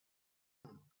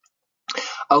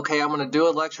Okay, I'm going to do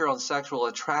a lecture on sexual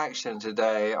attraction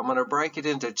today. I'm going to break it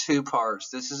into two parts.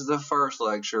 This is the first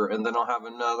lecture, and then I'll have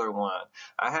another one.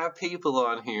 I have people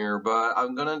on here, but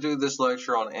I'm going to do this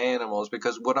lecture on animals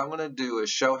because what I'm going to do is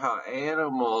show how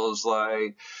animals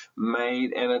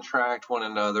mate and attract one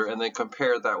another and then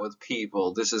compare that with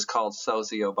people. This is called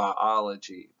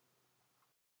sociobiology.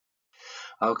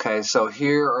 Okay, so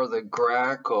here are the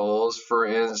grackles, for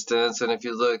instance, and if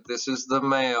you look, this is the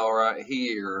male right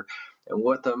here. And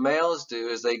what the males do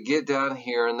is they get down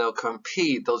here and they'll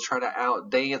compete. They'll try to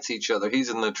outdance each other. He's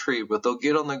in the tree, but they'll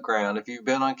get on the ground. If you've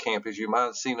been on campus, you might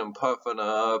have seen them puffing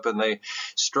up and they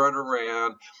strut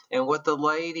around. And what the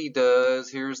lady does,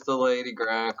 here's the lady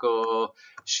grackle,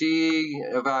 she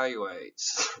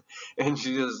evaluates. And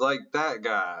she is like that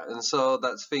guy. And so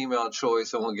that's female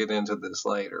choice, and we'll get into this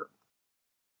later.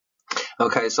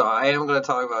 Okay, so I am going to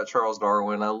talk about Charles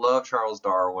Darwin. I love Charles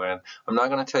Darwin. I'm not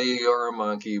going to tell you you're a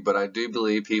monkey, but I do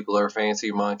believe people are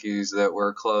fancy monkeys that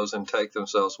wear clothes and take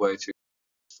themselves way too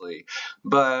seriously.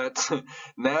 But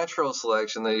natural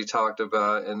selection that he talked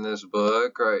about in this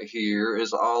book right here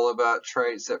is all about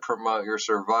traits that promote your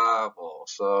survival.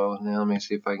 So now let me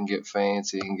see if I can get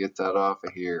fancy and get that off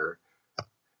of here.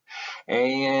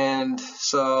 And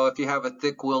so if you have a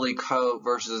thick woolly coat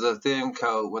versus a thin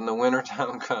coat, when the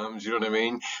wintertime comes, you know what I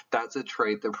mean? That's a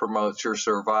trait that promotes your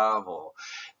survival.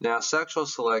 Now, sexual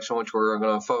selection, which we're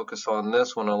going to focus on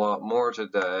this one a lot more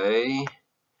today,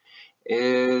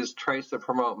 is traits that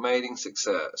promote mating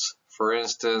success. For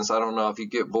instance, I don't know if you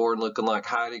get bored looking like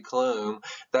Heidi Klum,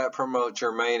 that promotes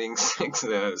your mating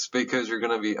success because you're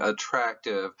going to be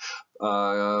attractive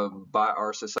by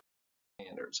our society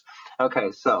standards.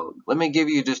 Okay, so let me give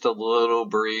you just a little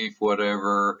brief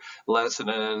whatever lesson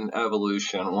in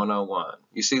evolution 101.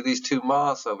 You see these two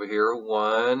moths over here,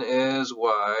 one is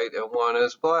white and one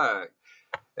is black.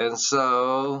 And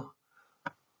so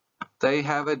they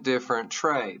have a different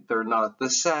trait. They're not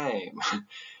the same.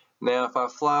 Now, if I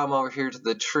fly them over here to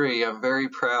the tree, I'm very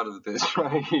proud of this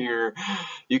right here.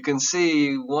 You can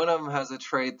see one of them has a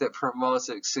trait that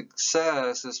promotes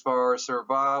success as far as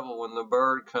survival when the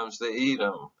bird comes to eat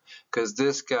them. Because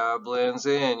this guy blends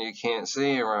in. You can't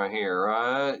see him right here,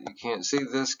 right? You can't see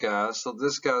this guy, so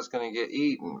this guy's going to get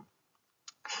eaten.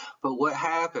 But what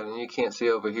happened, you can't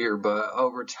see over here, but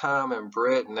over time in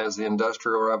Britain, as the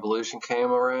Industrial Revolution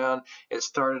came around, it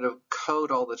started to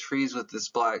coat all the trees with this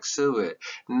black suet.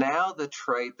 Now the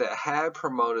trait that had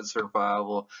promoted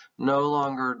survival no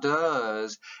longer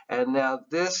does, and now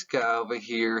this guy over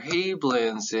here, he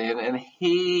blends in and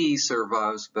he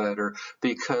survives better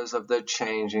because of the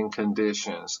changing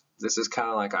conditions. This is kind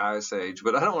of like Ice Age,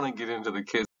 but I don't want to get into the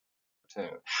kids'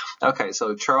 cartoon. Okay,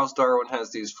 so Charles Darwin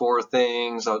has these 4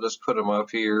 things. I'll just put them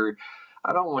up here.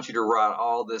 I don't want you to write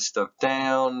all this stuff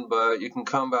down, but you can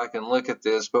come back and look at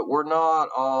this. But we're not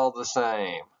all the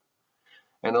same.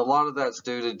 And a lot of that's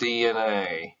due to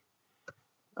DNA.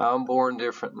 I'm born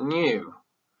different than you.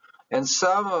 And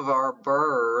some of our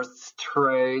birth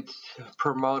traits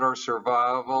promote our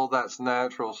survival. That's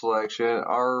natural selection.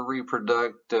 Our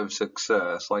reproductive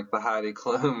success, like the Heidi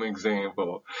Klum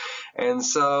example. And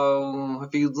so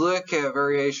if you look at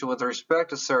variation with respect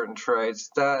to certain traits,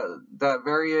 that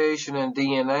variation in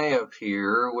DNA up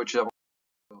here, which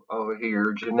over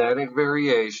here, genetic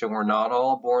variation, we're not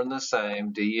all born the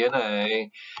same.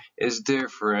 DNA is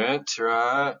different,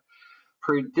 right?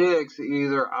 Predicts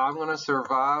either I'm going to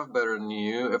survive better than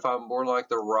you. If I'm born like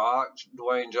The Rock,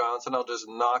 Dwayne Johnson, I'll just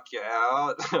knock you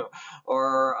out.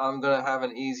 Or I'm going to have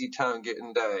an easy time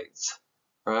getting dates.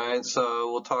 Right?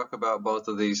 So we'll talk about both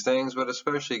of these things, but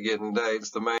especially getting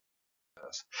dates, the main.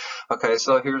 Okay,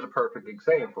 so here's a perfect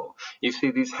example. You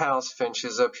see these house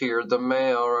finches up here. The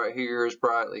male right here is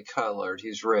brightly colored.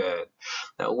 He's red.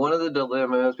 Now, one of the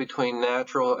dilemmas between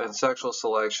natural and sexual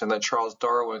selection that Charles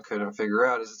Darwin couldn't figure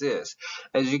out is this.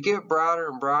 As you get brighter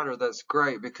and brighter, that's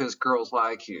great because girls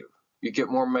like you. You get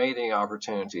more mating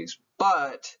opportunities.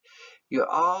 But you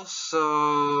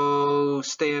also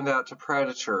stand out to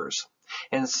predators.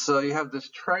 And so you have this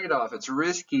trade-off. It's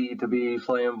risky to be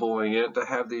flamboyant, to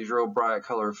have these real bright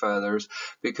color feathers,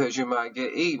 because you might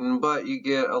get eaten, but you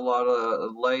get a lot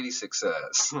of lady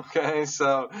success. Okay,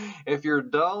 so if you're a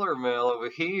duller male over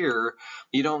here,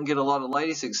 you don't get a lot of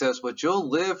lady success, but you'll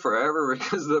live forever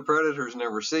because the predators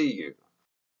never see you.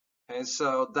 And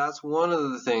so that's one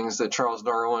of the things that Charles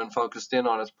Darwin focused in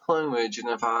on is plumage. And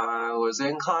if I was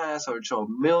in class, I would show a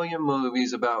million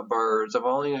movies about birds. I'm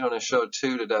only going to show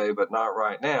 2 today, but not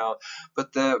right now.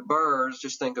 But that birds,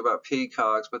 just think about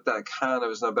peacocks, but that kind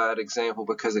of is a bad example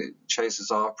because it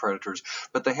chases off predators.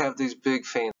 But they have these big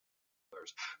fancy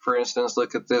colors. For instance,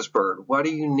 look at this bird. Why do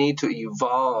you need to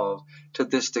evolve to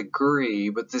this degree?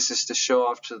 But this is to show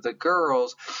off to the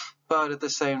girls, but at the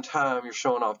same time, you're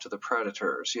showing off to the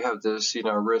predators. You have this,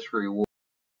 risk reward.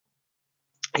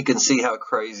 You can see how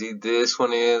crazy this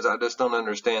one is. I just don't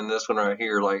understand this one right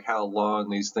here, like how long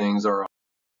these things are.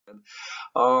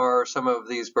 Or some of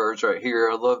these birds right here.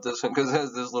 I love this one because it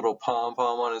has this little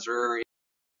pom-pom on its rear.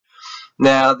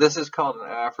 Now, this is called an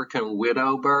African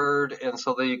widow bird, and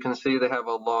so there you can see they have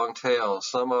a long tail.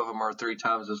 Some of them are 3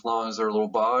 times as long as their little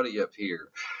body up here.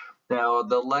 Now,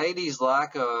 the ladies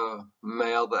like a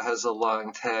male that has a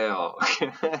long tail.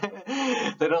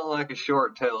 They don't like a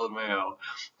short-tailed male.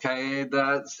 Okay,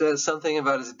 that says something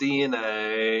about his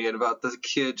DNA and about the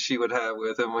kid she would have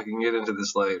with him. We can get into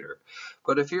this later.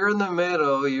 But if you're in the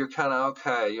middle, you're kind of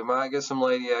okay. You might get some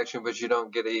lady action, but you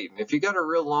don't get eaten. If you got a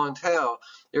real long tail,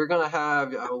 you're going to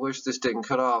have, I wish this didn't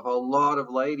cut off, a lot of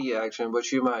lady action,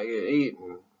 but you might get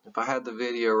eaten. If I had the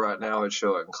video right now, I'd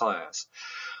show it in class.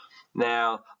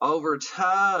 Now, over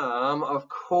time, of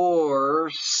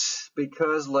course,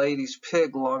 because ladies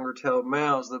pick longer-tailed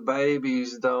males, the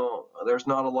babies don't, there's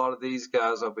not a lot of these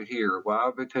guys over here.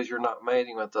 Why? Because you're not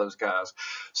mating with those guys.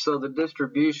 So the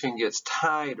distribution gets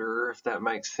tighter, if that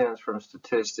makes sense from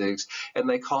statistics, and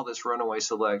they call this runaway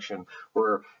selection,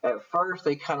 where at first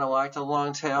they kind of liked a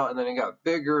long tail, and then it got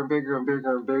bigger and bigger and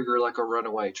bigger and bigger like a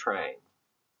runaway train.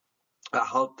 I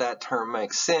hope that term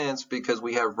makes sense because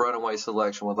we have runaway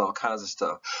selection with all kinds of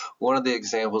stuff. One of the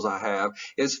examples I have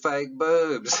is fake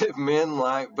boobs. If men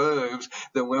like boobs,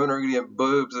 then women are going to get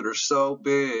boobs that are so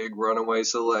big, runaway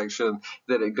selection,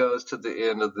 that it goes to the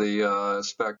end of the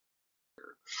spectrum.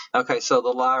 Okay, so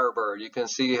the lyrebird, you can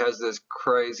see has this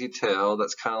crazy tail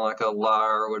that's kind of like a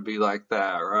lyre would be like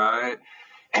that, right?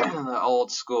 The old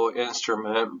school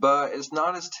instrument, but it's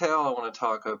not his tail I want to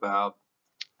talk about.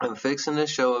 I'm fixing to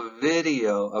show a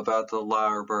video about the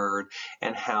lyrebird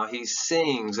and how he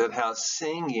sings, and how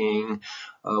singing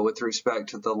with respect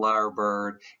to the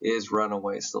lyrebird is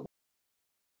runaway selection.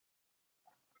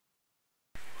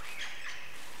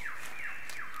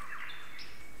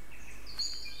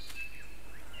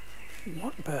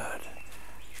 What bird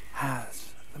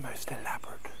has the most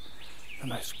elaborate, the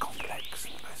most complex, the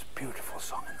most beautiful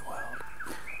song in the world?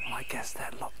 Well, I guess there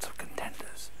are lots of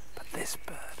contenders, but this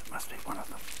bird must be one of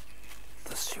them.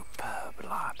 The superb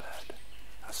lyrebird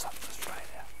of southern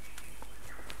Australia.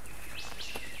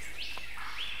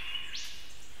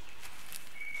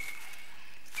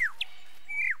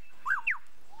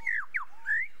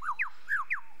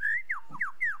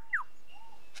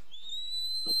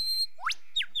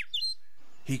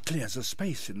 He clears a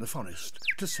space in the forest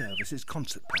to serve as his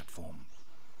concert platform.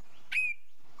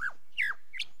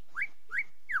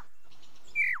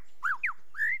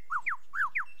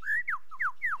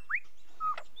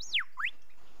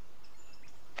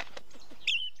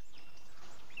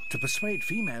 To persuade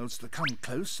females to come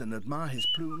close and admire his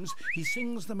plumes, he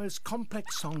sings the most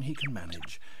complex song he can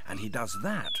manage, and he does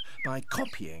that by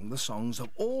copying the songs of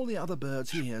all the other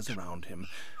birds he hears around him,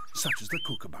 such as the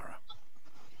kookaburra.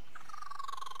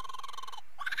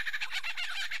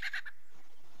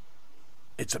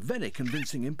 It's a very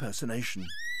convincing impersonation.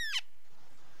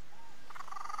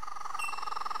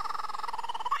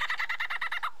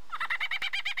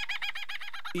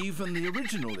 Even the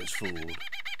original is fooled.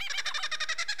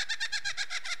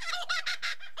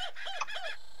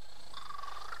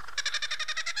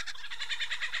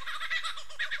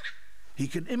 He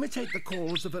can imitate the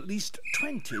calls of at least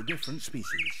 20 different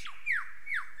species.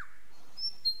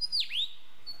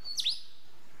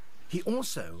 He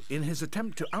also, in his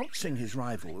attempt to outsing his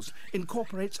rivals,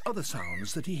 incorporates other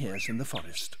sounds that he hears in the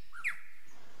forest.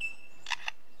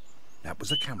 That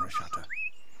was a camera shutter.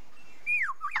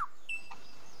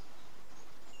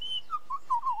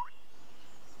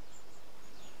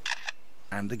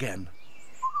 And again.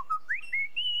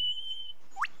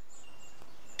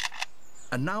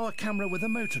 And now a camera with a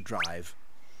motor drive.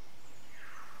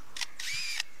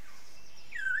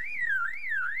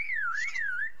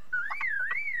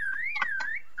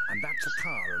 And that's a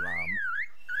car alarm.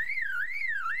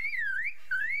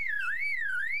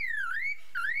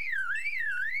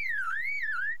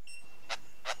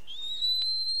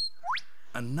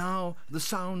 And now the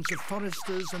sounds of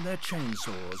foresters and their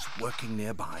chainsaws working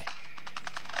nearby.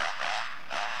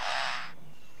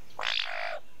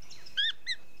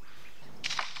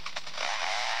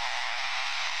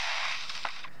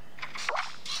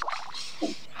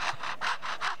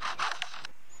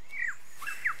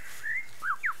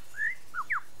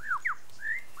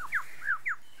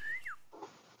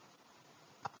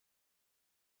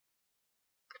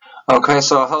 Okay,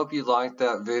 so I hope you liked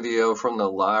that video from the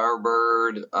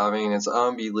lyrebird. I mean, it's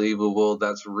unbelievable.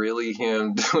 That's really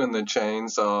him doing the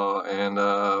chainsaw and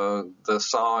the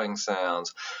sawing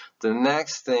sounds. The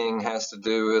next thing has to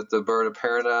do with the bird of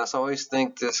paradise. I always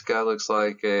think this guy looks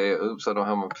like oops, I don't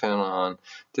have my pen on.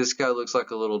 This guy looks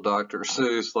like a little Dr.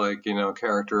 Seuss, like,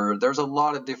 character. There's a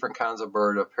lot of different kinds of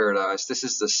bird of paradise. This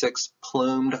is the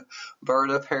six-plumed bird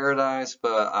of paradise,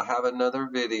 but I have another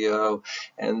video,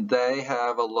 and they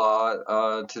have a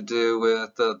lot to do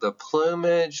with the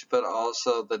plumage, but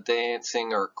also the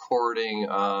dancing or courting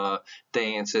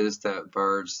dances that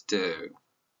birds do.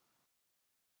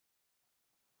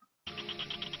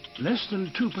 Less than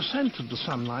 2% of the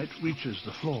sunlight reaches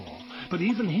the floor, but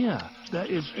even here there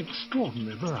is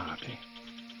extraordinary variety.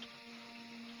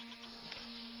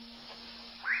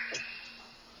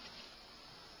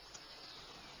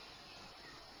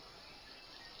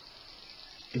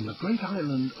 In the great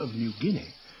island of New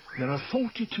Guinea, there are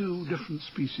 42 different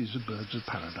species of birds of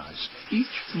paradise,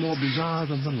 each more bizarre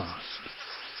than the last.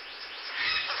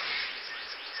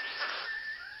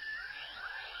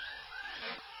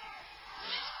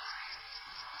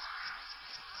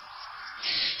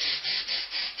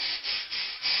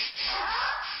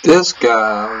 This guy,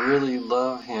 I really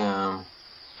love him.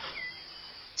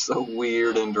 So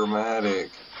weird and dramatic.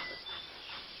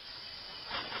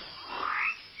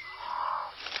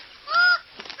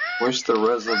 Wish the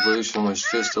resolution was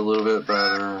just a little bit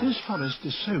better. This forest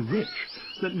is so rich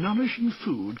that nourishing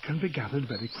food can be gathered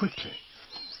very quickly.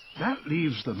 That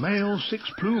leaves the male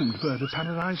six-plumed bird of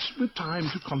paradise with time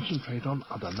to concentrate on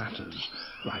other matters,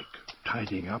 like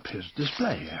tidying up his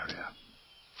display area.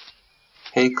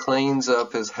 He cleans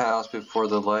up his house before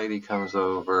the lady comes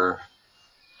over.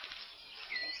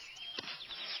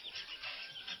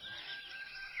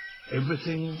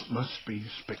 Everything must be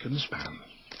spick and span.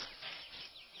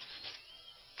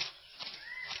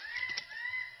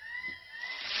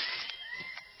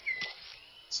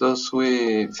 So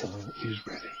sweet. All is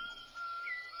ready.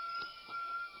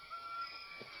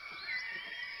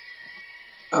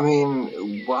 I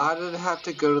mean, why did it have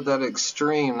to go to that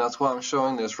extreme? That's why I'm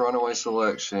showing this runaway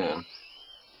selection.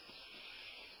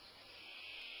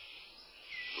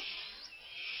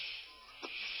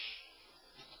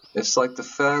 It's like the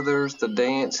feathers, the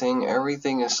dancing,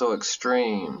 everything is so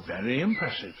extreme. Very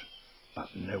impressive,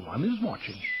 but no one is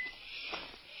watching.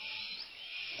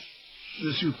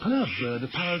 The superb bird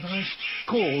of paradise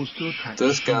calls to attract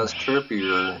This guy's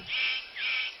trippier.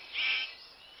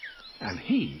 And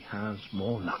he has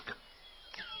more luck.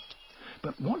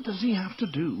 But what does he have to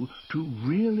do to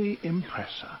really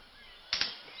impress her?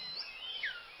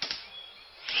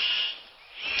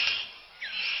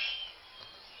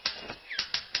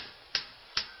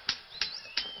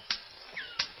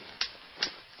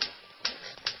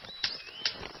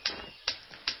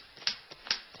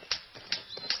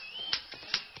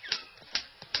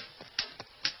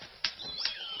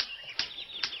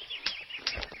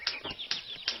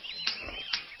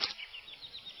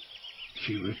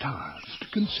 She retires to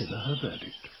consider her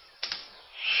verdict.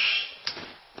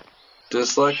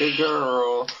 Just like a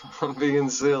girl. I'm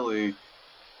being silly.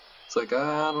 It's like,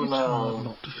 I don't know. It's hard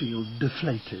not to feel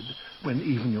deflated when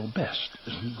even your best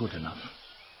isn't good enough.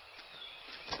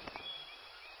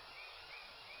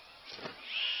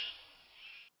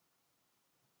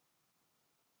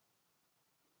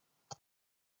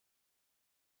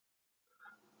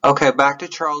 Okay, back to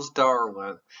Charles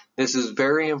Darwin. This is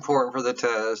very important for the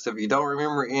test. If you don't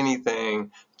remember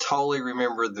anything, totally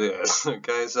remember this.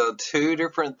 Okay, so two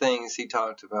different things he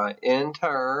talked about.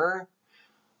 Inter,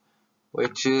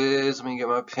 which is, let me get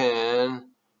my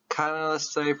pen, kind of,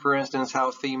 let's say, for instance,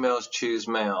 how females choose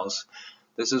males.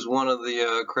 This is one of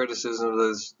the criticisms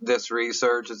of this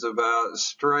research. It's about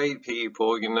straight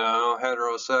people,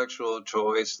 heterosexual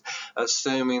choice,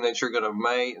 assuming that you're going to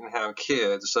mate and have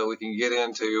kids, so we can get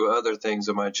into other things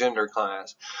in my gender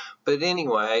class. But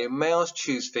anyway, males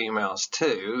choose females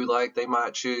too. Like, they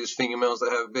might choose females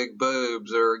that have big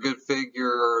boobs or a good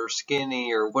figure or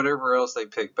skinny or whatever else they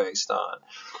pick based on.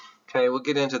 Okay, we'll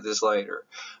get into this later.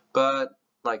 But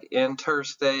like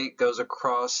interstate goes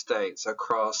across states,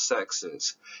 across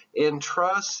sexes.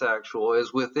 Intrasexual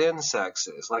is within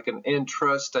sexes. Like an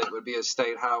intrastate would be a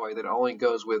state highway that only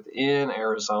goes within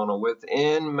Arizona,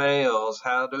 within males.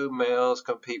 How do males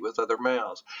compete with other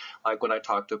males? Like when I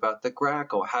talked about the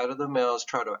grackle, how do the males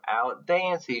try to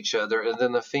outdance each other, and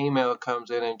then the female comes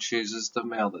in and chooses the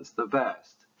male that's the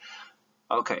best?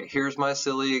 Okay, here's my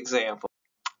silly example.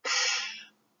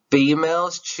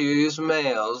 Females choose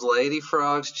males. Lady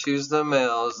frogs choose the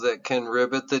males that can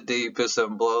ribbit the deepest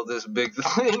and blow this big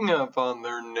thing up on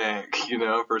their neck. You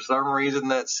know, for some reason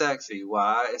that's sexy.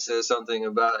 Why? It says something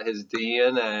about his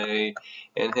DNA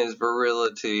and his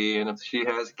virility. And if she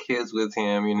has kids with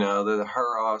him, you know, that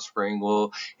her offspring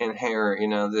will inherit, you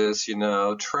know, this, you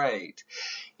know, trait.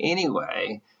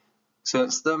 Anyway,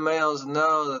 since the males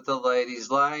know that the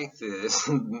ladies like this,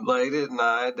 late at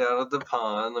night down at the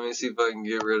pond, let me see if I can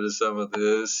get rid of some of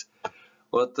this.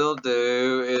 What they'll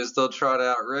do is they'll try to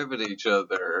out-ribbit each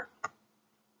other.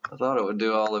 I thought it would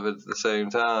do all of it at the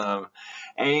same time.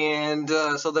 And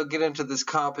so they'll get into this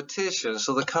competition.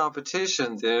 So the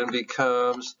competition then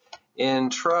becomes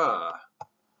intra,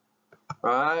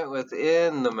 right,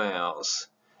 within the males.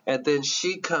 And then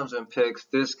she comes and picks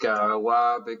this guy.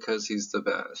 Why? Because he's the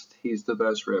best. He's the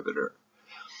best riveter.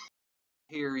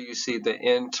 Here you see the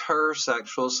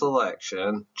intersexual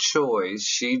selection choice.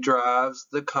 She drives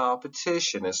the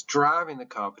competition. It's driving the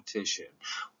competition.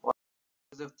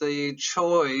 If the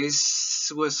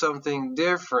choice was something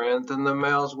different, then the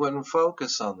males wouldn't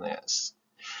focus on this.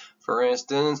 For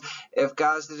instance, if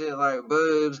guys didn't like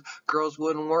boobs, girls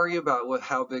wouldn't worry about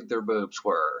how big their boobs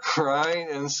were, right?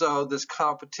 And so this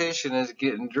competition is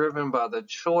getting driven by the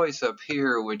choice up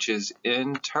here, which is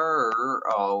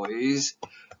always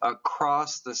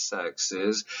across the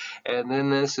sexes, and then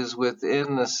this is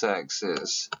within the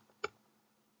sexes.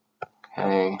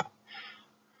 Okay,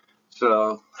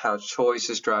 so how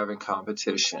choice is driving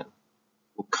competition.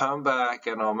 We'll come back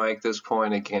and I'll make this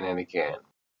point again and again.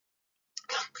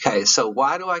 Okay, so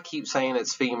why do I keep saying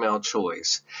it's female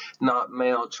choice, not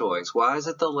male choice? Why is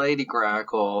it the lady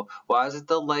grackle? Why is it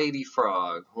the lady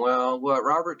frog? Well, what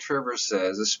Robert Trivers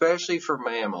says, especially for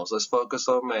mammals, let's focus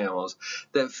on mammals,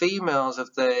 that females,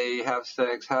 if they have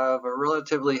sex, have a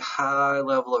relatively high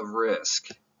level of risk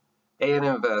and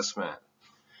investment.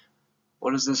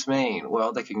 What does this mean?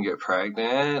 Well, they can get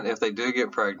pregnant. If they do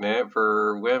get pregnant,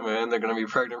 for women, they're going to be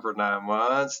pregnant for 9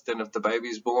 months. Then if the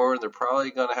baby's born, they're probably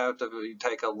going to have to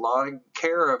take a lot of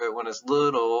care of it when it's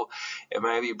little, and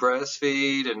maybe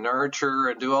breastfeed and nurture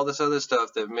and do all this other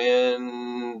stuff that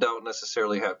men don't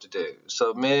necessarily have to do.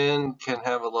 So men can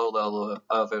have a low level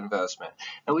of investment.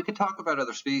 And we could talk about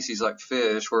other species like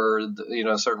fish, where, you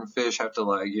know, certain fish have to,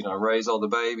 like, you know, raise all the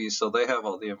babies, so they have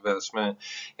all the investment,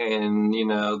 and, you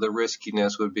know, the risky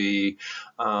would be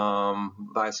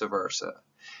vice versa.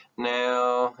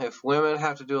 Now, if women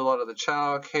have to do a lot of the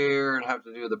child care and have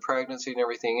to do the pregnancy and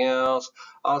everything else,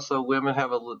 also women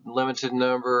have a limited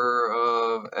number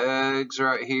of eggs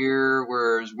right here,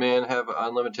 whereas men have an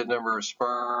unlimited number of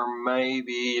sperm,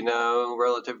 maybe, you know,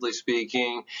 relatively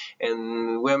speaking.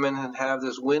 And women have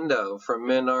this window from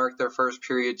menarche, their first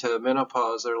period, to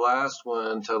menopause, their last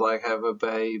one, to like have a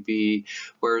baby,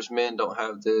 whereas men don't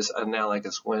have this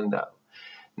analogous window.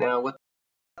 Now, what's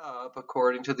up,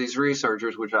 according to these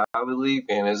researchers, which I believe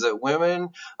in, is that women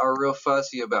are real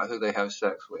fussy about who they have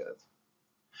sex with.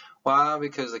 Why?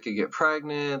 Because they could get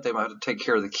pregnant, they might have to take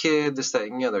care of the kid, this, that,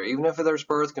 and the other. Even if there's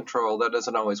birth control, that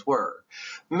doesn't always work.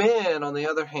 Men, on the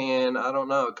other hand, I don't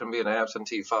know, it can be an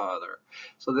absentee father.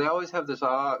 So they always have this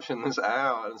option, this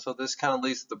out, and so this kind of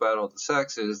leads to the battle of the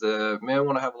sexes. The men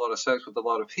want to have a lot of sex with a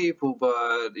lot of people,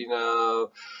 but, you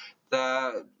know,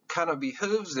 that kind of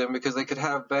behooves them because they could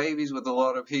have babies with a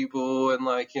lot of people, and,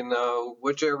 like, you know,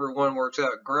 whichever one works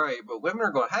out, great. But women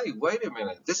are going, hey, wait a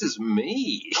minute, this is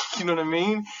me. You know what I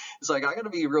mean? It's like, I got to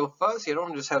be real fussy. I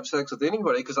don't just have sex with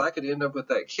anybody because I could end up with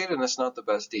that kid and it's not the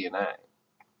best DNA.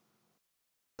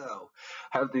 So,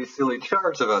 have these silly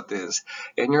charts about this.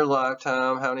 In your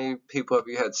lifetime, how many people have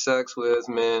you had sex with,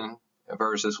 men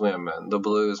versus women? The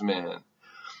blue is men.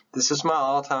 This is my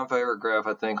all-time favorite graph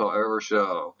I think I'll ever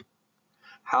show.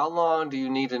 How long do you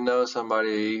need to know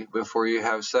somebody before you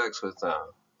have sex with them?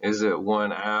 Is it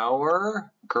 1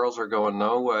 hour? Girls are going,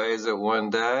 no way. Is it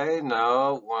 1 day?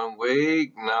 No. 1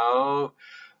 week? No.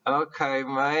 Okay,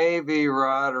 maybe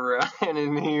right around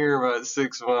in here about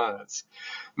 6 months.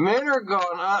 Men are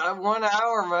going, 1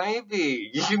 hour maybe.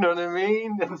 You know what I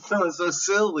mean? And so it's so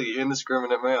silly,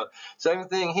 indiscriminate male. Same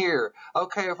thing here.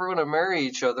 Okay, if we're going to marry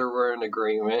each other, we're in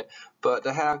agreement. But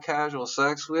to have casual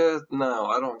sex with, no,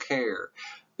 I don't care.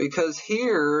 Because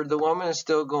here, the woman is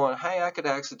still going, hey, I could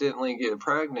accidentally get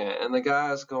pregnant. And the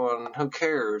guy's going, who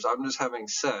cares? I'm just having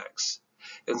sex.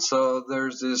 And so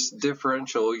there's this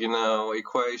differential, you know,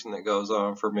 equation that goes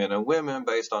on for men and women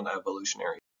based on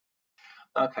evolutionary.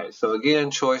 Okay, so again,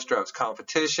 choice drives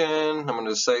competition. I'm going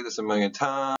to say this a million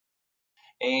times.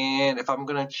 And if I'm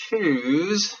going to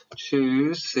choose,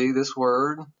 see this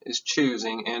word is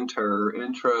choosing, enter,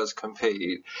 interest,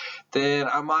 compete, then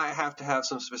I might have to have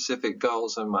some specific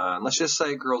goals in mind. Let's just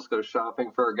say girls go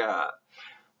shopping for a guy.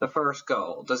 The first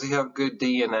goal, does he have good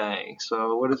DNA?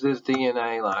 So what is his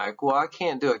DNA like? Well, I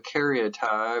can't do a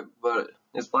karyotype, but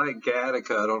it's like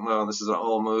Gattaca. I don't know, this is an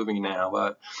old movie now,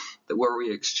 but where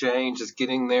we exchange is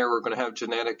getting there. We're going to have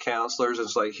genetic counselors.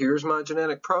 It's like, here's my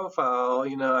genetic profile.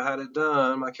 You know, I had it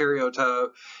done, my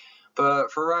karyotype.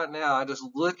 But for right now, I just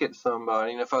look at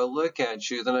somebody, and if I look at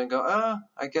you, then I go, oh,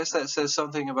 I guess that says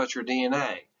something about your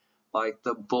DNA. Like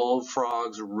the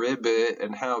bullfrog's ribbit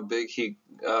and how big he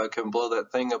can blow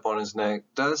that thing up on his neck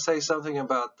does say something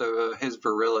about his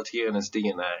virility and his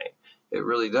DNA. It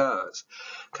really does.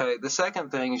 Okay, the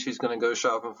second thing she's going to go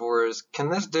shopping for is, can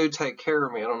this dude take care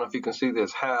of me? I don't know if you can see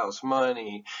this. House,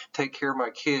 money, take care of my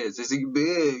kids. Is he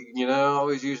big? You know, I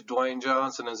always use Dwayne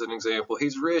Johnson as an example.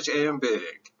 He's rich and big.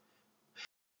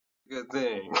 Good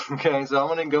thing. Okay, so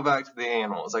I'm going to go back to the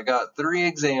animals. I got 3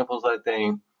 examples, I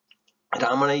think, that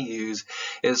I'm going to use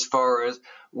as far as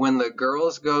when the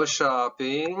girls go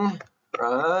shopping,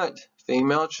 right?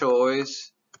 Female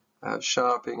choice. I have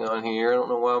shopping on here. I don't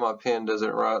know why my pen doesn't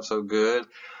write so good.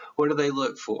 What do they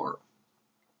look for?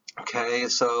 Okay,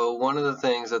 so one of the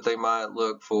things that they might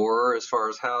look for as far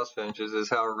as house finches is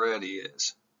how red he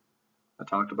is. I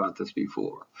talked about this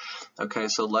before. Okay,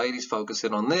 so ladies, focus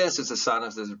in on this. It's a sign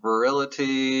of his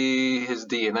virility, his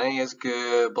DNA is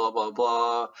good, blah, blah,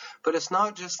 blah. But it's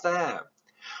not just that.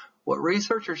 What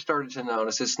researchers started to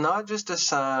notice, it's not just a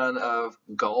sign of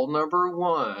goal number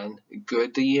 1,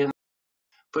 good DNA,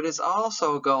 but it's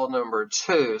also goal number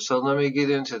 2. So let me get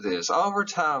into this. Over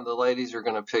time, the ladies are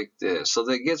going to pick this. So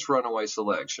that gets runaway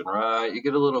selection, right? You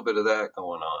get a little bit of that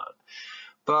going on.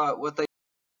 But what they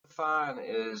find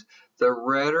is the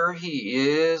redder he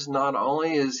is, not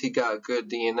only is he got good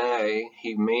DNA,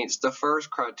 he meets the first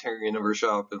criterion of her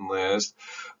shopping list,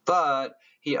 but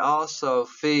he also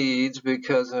feeds,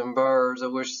 because in birds, I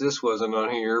wish this wasn't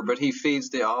on here, but he feeds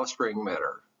the offspring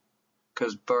better.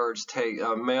 Because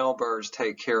male birds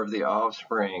take care of the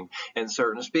offspring in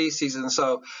certain species, and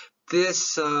so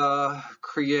this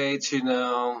creates, you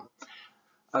know,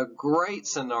 a great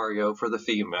scenario for the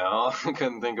female. I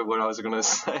couldn't think of what I was going to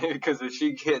say, because if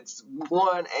she gets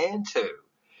 1 and 2,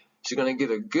 she's going to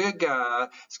get a good guy,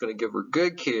 he's going to give her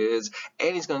good kids,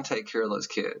 and he's going to take care of those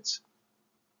kids.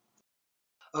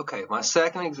 Okay, my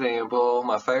second example,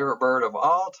 my favorite bird of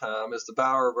all time is the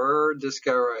bowerbird. This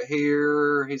guy right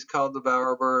here, he's called the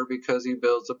bowerbird because he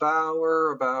builds a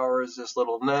bower. A bower is this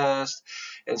little nest,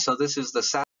 and so this is the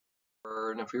south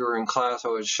bird. And if you were in class, I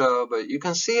would show, but you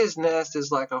can see his nest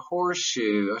is like a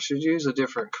horseshoe. I should use a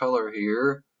different color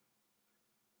here.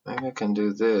 Maybe I can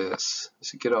do this.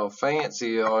 This will get all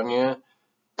fancy on you.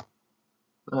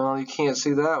 No, you can't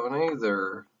see that one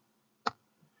either.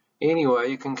 Anyway,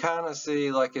 you can kind of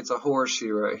see like it's a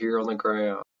horseshoe right here on the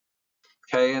ground.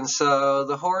 Okay, and so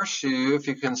the horseshoe, if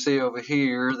you can see over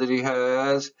here that he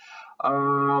has,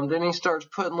 then he starts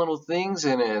putting little things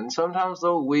in it. And sometimes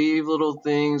they'll weave little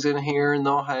things in here, and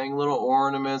they'll hang little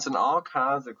ornaments and all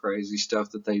kinds of crazy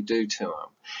stuff that they do to him.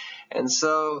 And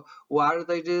so why do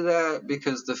they do that?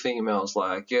 Because the females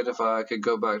like it. If I could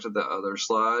go back to the other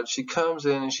slide, she comes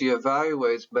in and she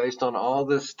evaluates based on all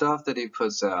this stuff that he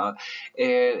puts out.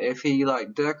 And if he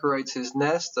like decorates his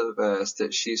nest the best,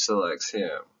 that she selects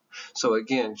him. So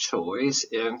again, choice,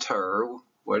 enter.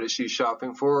 What is she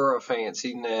shopping for? A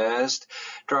fancy nest.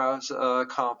 Drives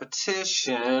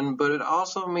competition, but it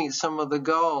also meets some of the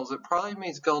goals. It probably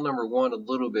meets goal number 1 a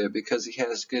little bit because he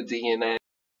has good DNA.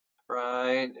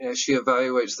 Right, as she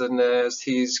evaluates the nest,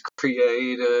 he's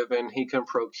creative and he can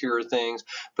procure things,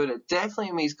 but it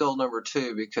definitely meets goal number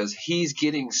 2 because he's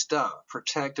getting stuff,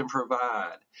 protect and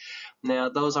provide. Now,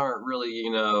 those aren't really,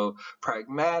 you know,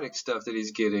 pragmatic stuff that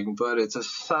he's getting, but it's a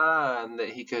sign that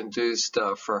he can do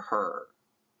stuff for her.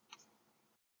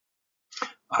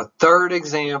 A third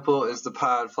example is the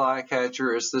pied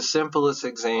flycatcher. It's the simplest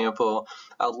example.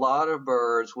 A lot of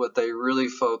birds, what they really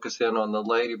focus in on, the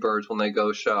ladybirds when they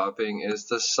go shopping, is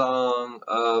the song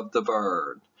of the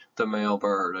bird, the male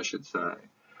bird, I should say.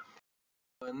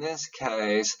 In this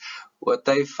case, what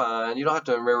they find, you don't have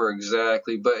to remember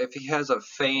exactly, but if he has a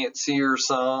fancier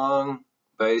song,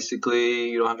 basically,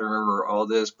 you don't have to remember all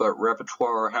this, but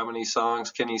repertoire, how many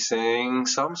songs can he sing?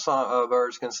 Some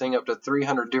birds can sing up to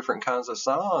 300 different kinds of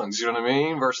songs, you know what I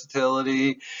mean?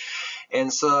 Versatility.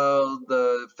 And so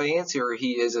the fancier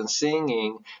he is in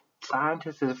singing,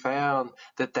 scientists have found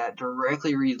that that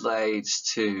directly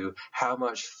relates to how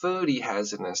much food he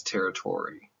has in his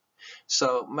territory.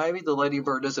 So maybe the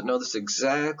ladybird doesn't know this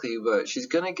exactly, but she's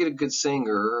going to get a good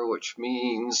singer, which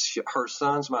means her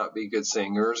sons might be good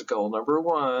singers, goal number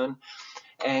 1.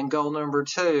 And goal number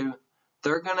 2,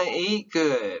 they're going to eat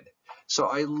good. So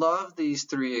I love these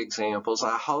 3 examples.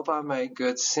 I hope I made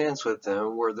good sense with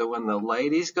them, where when the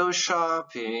ladies go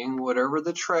shopping, whatever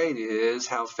the trait is,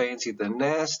 how fancy the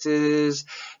nest is,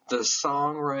 the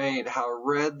song rate, how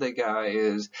red the guy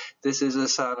is, this is a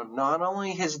sign of not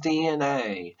only his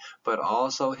DNA, but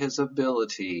also his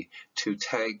ability to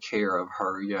take care of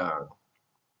her young.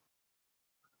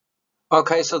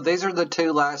 Okay, so these are the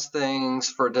 2 last things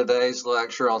for today's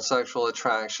lecture on sexual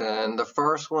attraction. The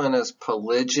first one is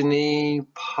polygyny.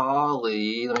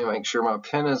 Poly, let me make sure my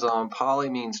pen is on. Poly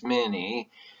means many.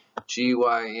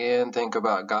 GYN, think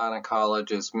about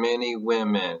gynecologists, many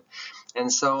women. And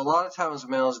so a lot of times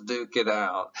males duke it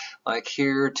out. Like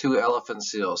here, 2 elephant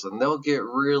seals, and they'll get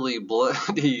really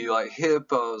bloody, like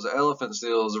hippos, elephant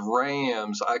seals,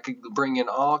 rams. I could bring in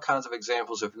all kinds of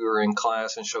examples if we were in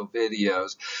class and show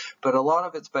videos. But a lot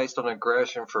of it's based on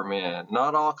aggression for men.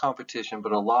 Not all competition,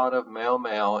 but a lot of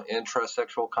male-male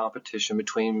intrasexual competition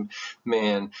between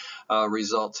men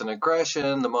results in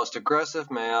aggression. The most aggressive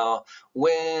male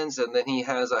wins, and then he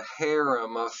has a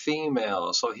harem of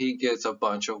females, so he gets a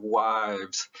bunch of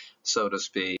wives, so to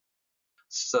speak.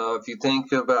 So if you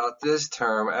think about this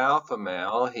term, alpha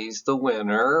male, he's the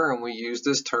winner, and we use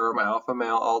this term alpha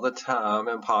male all the time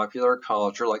in popular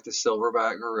culture, like the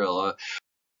silverback gorilla.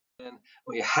 And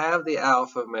we have the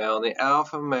alpha male, and the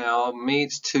alpha male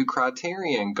meets 2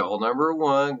 criterion. Goal number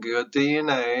 1, good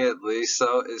DNA, at least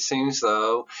so it seems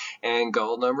so, and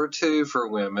goal number 2 for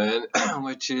women,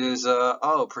 which is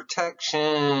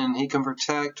protection. He can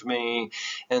protect me.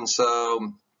 And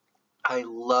so I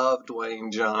love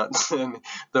Dwayne Johnson,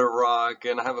 The Rock,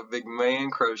 and I have a big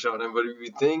man crush on him. But if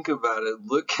you think about it,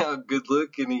 look how good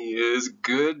looking he is.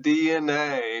 Good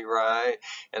DNA, right?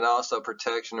 And also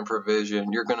protection and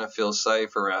provision. You're going to feel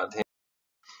safe around him.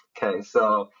 Okay,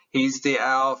 so he's the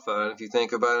alpha, and if you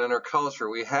think about in our culture,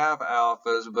 we have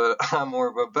alphas, but I'm more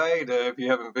of a beta, if you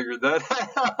haven't figured that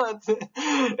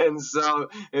out. And so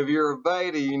if you're a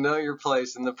beta, you know your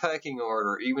place in the pecking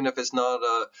order. Even if it's not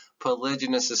a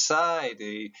polygynous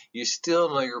society, you still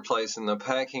know your place in the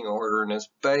pecking order, and it's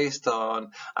based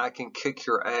on, I can kick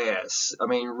your ass. I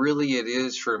mean, really it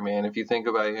is for men. If you think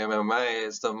about MMA,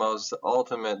 it's the most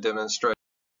ultimate demonstration.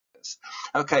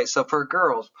 Okay, so for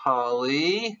girls,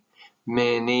 poly,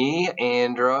 mini,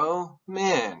 andro,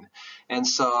 men. And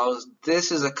so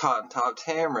this is a cotton-top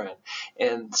tamarin.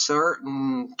 In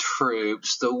certain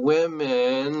troops, the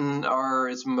women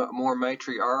are more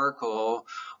matriarchal,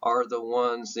 are the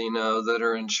ones, that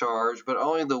are in charge, but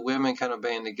only the women kind of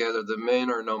band together. The men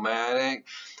are nomadic,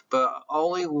 but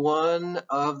only one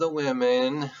of the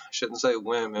women, I shouldn't say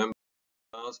women,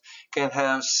 can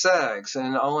have sex,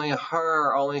 and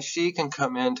only she can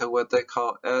come into what they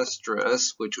call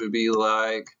estrus, which would be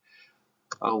like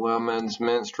a woman's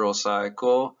menstrual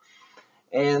cycle.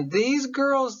 And these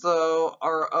girls, though,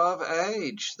 are of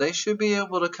age. They should be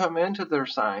able to come into their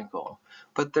cycle.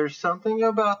 But there's something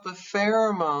about the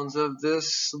pheromones of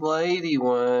this lady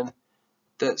one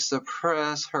that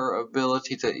suppress her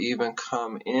ability to even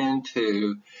come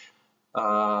into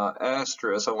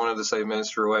estrus, I wanted to say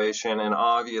menstruation, and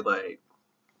ovulate.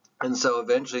 And so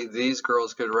eventually these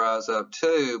girls could rise up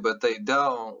too, but they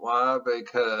don't. Why?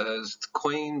 Because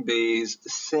queen bees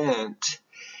scent.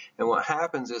 And what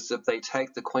happens is if they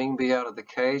take the queen bee out of the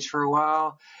cage for a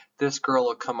while, this girl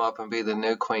will come up and be the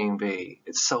new queen bee.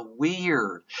 It's so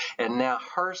weird. And now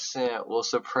her scent will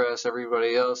suppress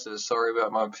everybody else's, sorry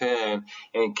about my pen,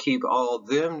 and keep all of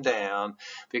them down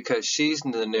because she's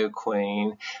the new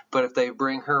queen. But if they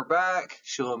bring her back,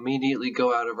 she'll immediately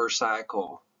go out of her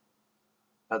cycle.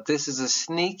 Now, this is a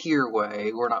sneakier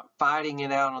way. We're not fighting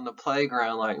it out on the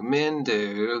playground like men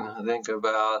do. Think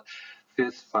about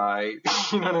Fist Fight,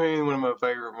 you know what I mean? One of my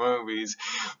favorite movies.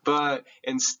 But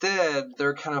instead,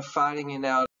 they're kind of fighting it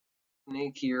out in a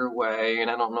sneakier way. And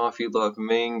I don't know if you love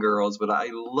Mean Girls, but I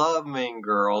love Mean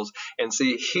Girls. And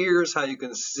see, here's how you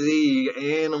can see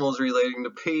animals relating to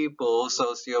people,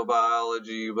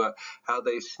 sociobiology, but how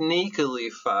they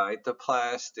sneakily fight the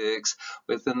plastics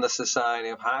within the society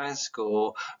of high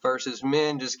school versus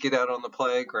men just get out on the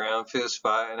playground, fist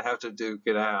fight, and have to duke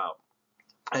it out.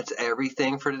 That's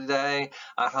everything for today.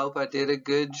 I hope I did a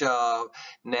good job.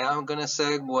 Now I'm going to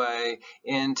segue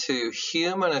into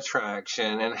human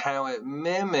attraction and how it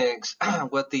mimics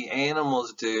what the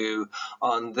animals do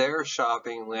on their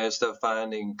shopping list of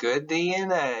finding good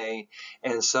DNA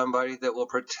and somebody that will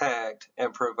protect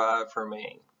and provide for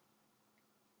me.